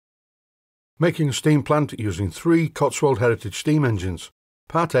Making a steam plant using 3 Cotswold Heritage steam engines.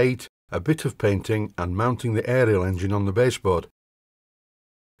 Part 8, a bit of painting and mounting the aerial engine on the baseboard.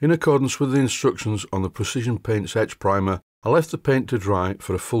 In accordance with the instructions on the Precision Paints etch primer, I left the paint to dry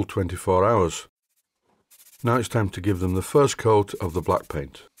for a full 24 hours. Now it's time to give them the first coat of the black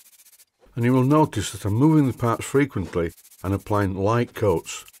paint. And you will notice that I'm moving the parts frequently and applying light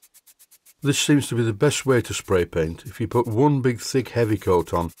coats. This seems to be the best way to spray paint. If you put one big thick heavy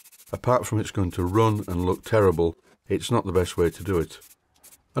coat on, apart from it's going to run and look terrible, it's not the best way to do it.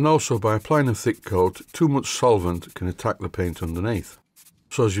 And also, by applying a thick coat, too much solvent can attack the paint underneath.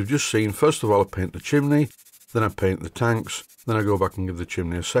 So as you've just seen, first of all I paint the chimney, then I paint the tanks, then I go back and give the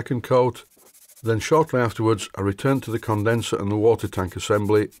chimney a second coat. Then shortly afterwards I return to the condenser and the water tank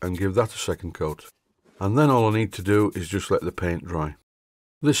assembly and give that a second coat. And then all I need to do is just let the paint dry.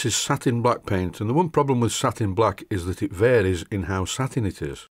 This is satin black paint, and the one problem with satin black is that it varies in how satin it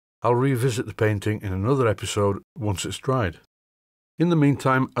is. I'll revisit the painting in another episode once it's dried. In the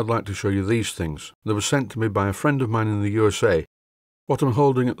meantime, I'd like to show you these things. They were sent to me by a friend of mine in the USA. What I'm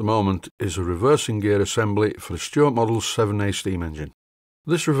holding at the moment is a reversing gear assembly for a Stuart Models 7A steam engine.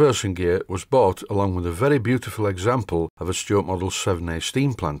 This reversing gear was bought along with a very beautiful example of a Stuart Models 7A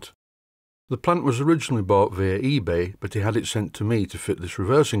steam plant. The plant was originally bought via eBay, but he had it sent to me to fit this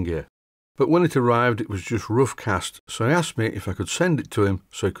reversing gear. But when it arrived, it was just rough cast, so he asked me if I could send it to him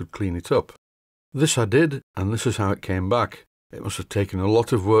so he could clean it up. This I did, and this is how it came back. It must have taken a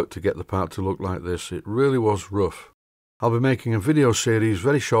lot of work to get the part to look like this. It really was rough. I'll be making a video series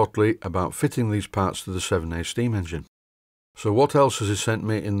very shortly about fitting these parts to the 7A steam engine. So what else has he sent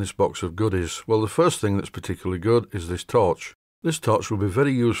me in this box of goodies? Well, the first thing that's particularly good is this torch. This torch will be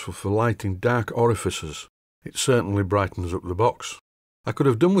very useful for lighting dark orifices. It certainly brightens up the box. I could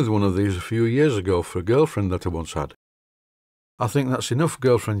have done with one of these a few years ago for a girlfriend that I once had. I think that's enough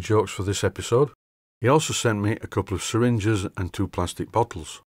girlfriend jokes for this episode. He also sent me a couple of syringes and 2 plastic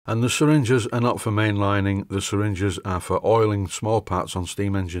bottles. And the syringes are not for mainlining, the syringes are for oiling small parts on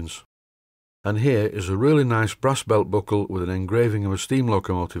steam engines. And here is a really nice brass belt buckle with an engraving of a steam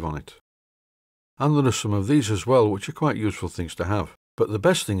locomotive on it. And there are some of these as well, which are quite useful things to have. But the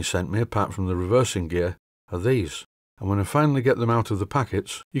best thing he sent me, apart from the reversing gear, are these. And when I finally get them out of the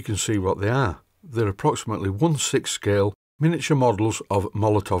packets, you can see what they are. They're approximately 1/6 scale miniature models of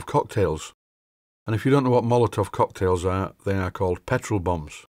Molotov cocktails. And if you don't know what Molotov cocktails are, they are called petrol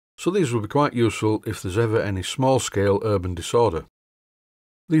bombs. So these will be quite useful if there's ever any small-scale urban disorder.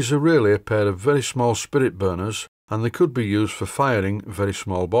 These are really a pair of very small spirit burners, and they could be used for firing very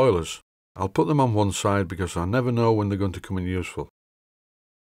small boilers. I'll put them on one side because I never know when they're going to come in useful.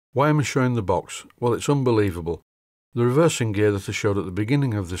 Why am I showing the box? Well, it's unbelievable. The reversing gear that I showed at the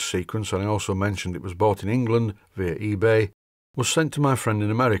beginning of this sequence, and I also mentioned it was bought in England via eBay, was sent to my friend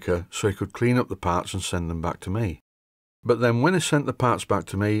in America so he could clean up the parts and send them back to me. But then when he sent the parts back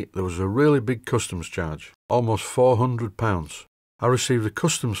to me, there was a really big customs charge, almost £400. I received a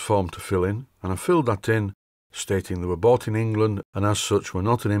customs form to fill in, and I filled that in, stating they were bought in England and as such were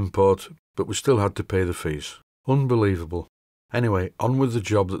not an import, but we still had to pay the fees. Unbelievable. Anyway, on with the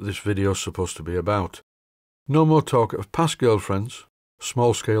job that this video is supposed to be about. No more talk of past girlfriends,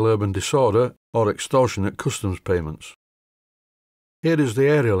 small-scale urban disorder, or extortionate customs payments. Here is the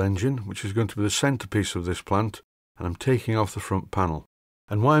aerial engine, which is going to be the centrepiece of this plant, and I'm taking off the front panel.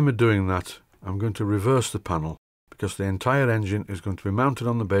 And why am I doing that? I'm going to reverse the panel, because the entire engine is going to be mounted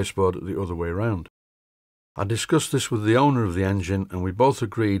on the baseboard the other way round. I discussed this with the owner of the engine, and we both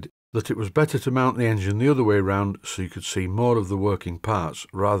agreed that it was better to mount the engine the other way round so you could see more of the working parts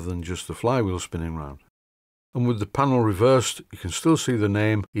rather than just the flywheel spinning round. And with the panel reversed, you can still see the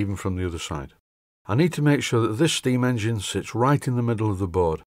name even from the other side. I need to make sure that this steam engine sits right in the middle of the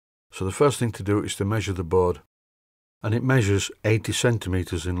board, so the first thing to do is to measure the board, and it measures 80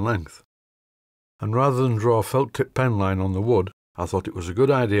 centimetres in length. And rather than draw a felt tip pen line on the wood, I thought it was a good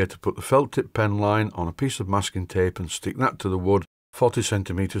idea to put the felt tip pen line on a piece of masking tape and stick that to the wood 40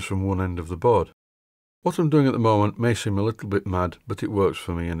 centimetres from one end of the board. What I'm doing at the moment may seem a little bit mad, but it works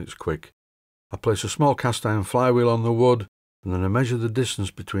for me and it's quick. I place a small cast iron flywheel on the wood, and then I measure the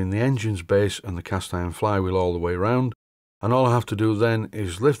distance between the engine's base and the cast iron flywheel all the way round, and all I have to do then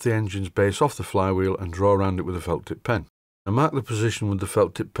is lift the engine's base off the flywheel and draw around it with a felt tip pen. I mark the position with the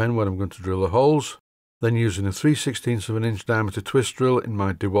felt tip pen where I'm going to drill the holes, then using a 3/16 of an inch diameter twist drill in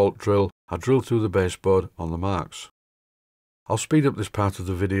my DeWalt drill, I drill through the baseboard on the marks. I'll speed up this part of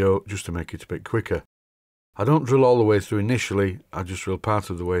the video just to make it a bit quicker. I don't drill all the way through initially, I just drill part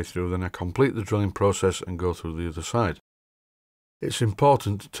of the way through, then I complete the drilling process and go through the other side. It's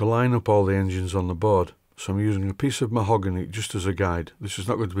important to line up all the engines on the board, so I'm using a piece of mahogany just as a guide. This is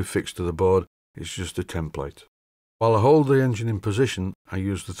not going to be fixed to the board, it's just a template. While I hold the engine in position, I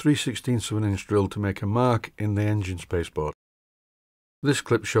use the 3/16 of an inch drill to make a mark in the engine spaceboard. This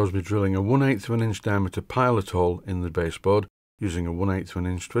clip shows me drilling a 1/8 of an inch diameter pilot hole in the baseboard using a 1/8 of an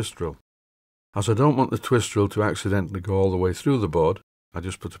inch twist drill. As I don't want the twist drill to accidentally go all the way through the board, I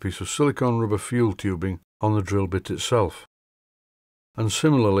just put a piece of silicone rubber fuel tubing on the drill bit itself. And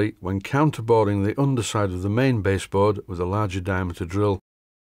similarly, when counterboring the underside of the main baseboard with a larger diameter drill,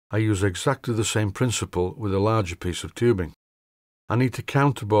 I use exactly the same principle with a larger piece of tubing. I need to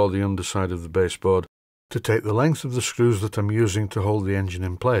counterbore the underside of the baseboard to take the length of the screws that I'm using to hold the engine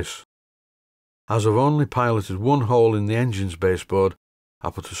in place. As I've only piloted one hole in the engine's baseboard, I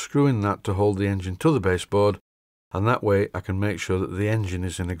put a screw in that to hold the engine to the baseboard, and that way I can make sure that the engine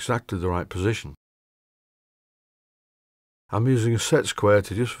is in exactly the right position. I'm using a set square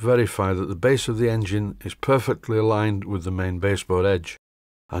to just verify that the base of the engine is perfectly aligned with the main baseboard edge,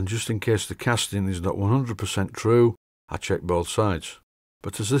 and just in case the casting is not 100% true, I check both sides.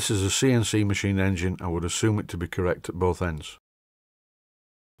 But as this is a CNC machine engine, I would assume it to be correct at both ends.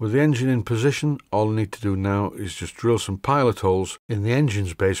 With the engine in position, all I need to do now is just drill some pilot holes in the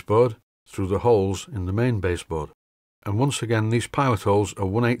engine's baseboard through the holes in the main baseboard. And once again, these pilot holes are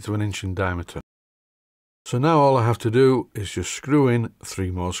 1/8 of an inch in diameter. So now all I have to do is just screw in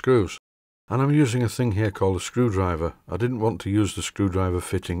 3 more screws. And I'm using a thing here called a screwdriver. I didn't want to use the screwdriver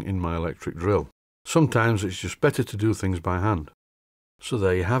fitting in my electric drill. Sometimes it's just better to do things by hand. So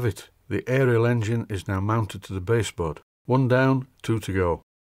there you have it. The aerial engine is now mounted to the baseboard. 1 down, 2 to go.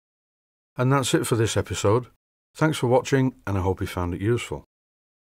 And that's it for this episode. Thanks for watching, and I hope you found it useful.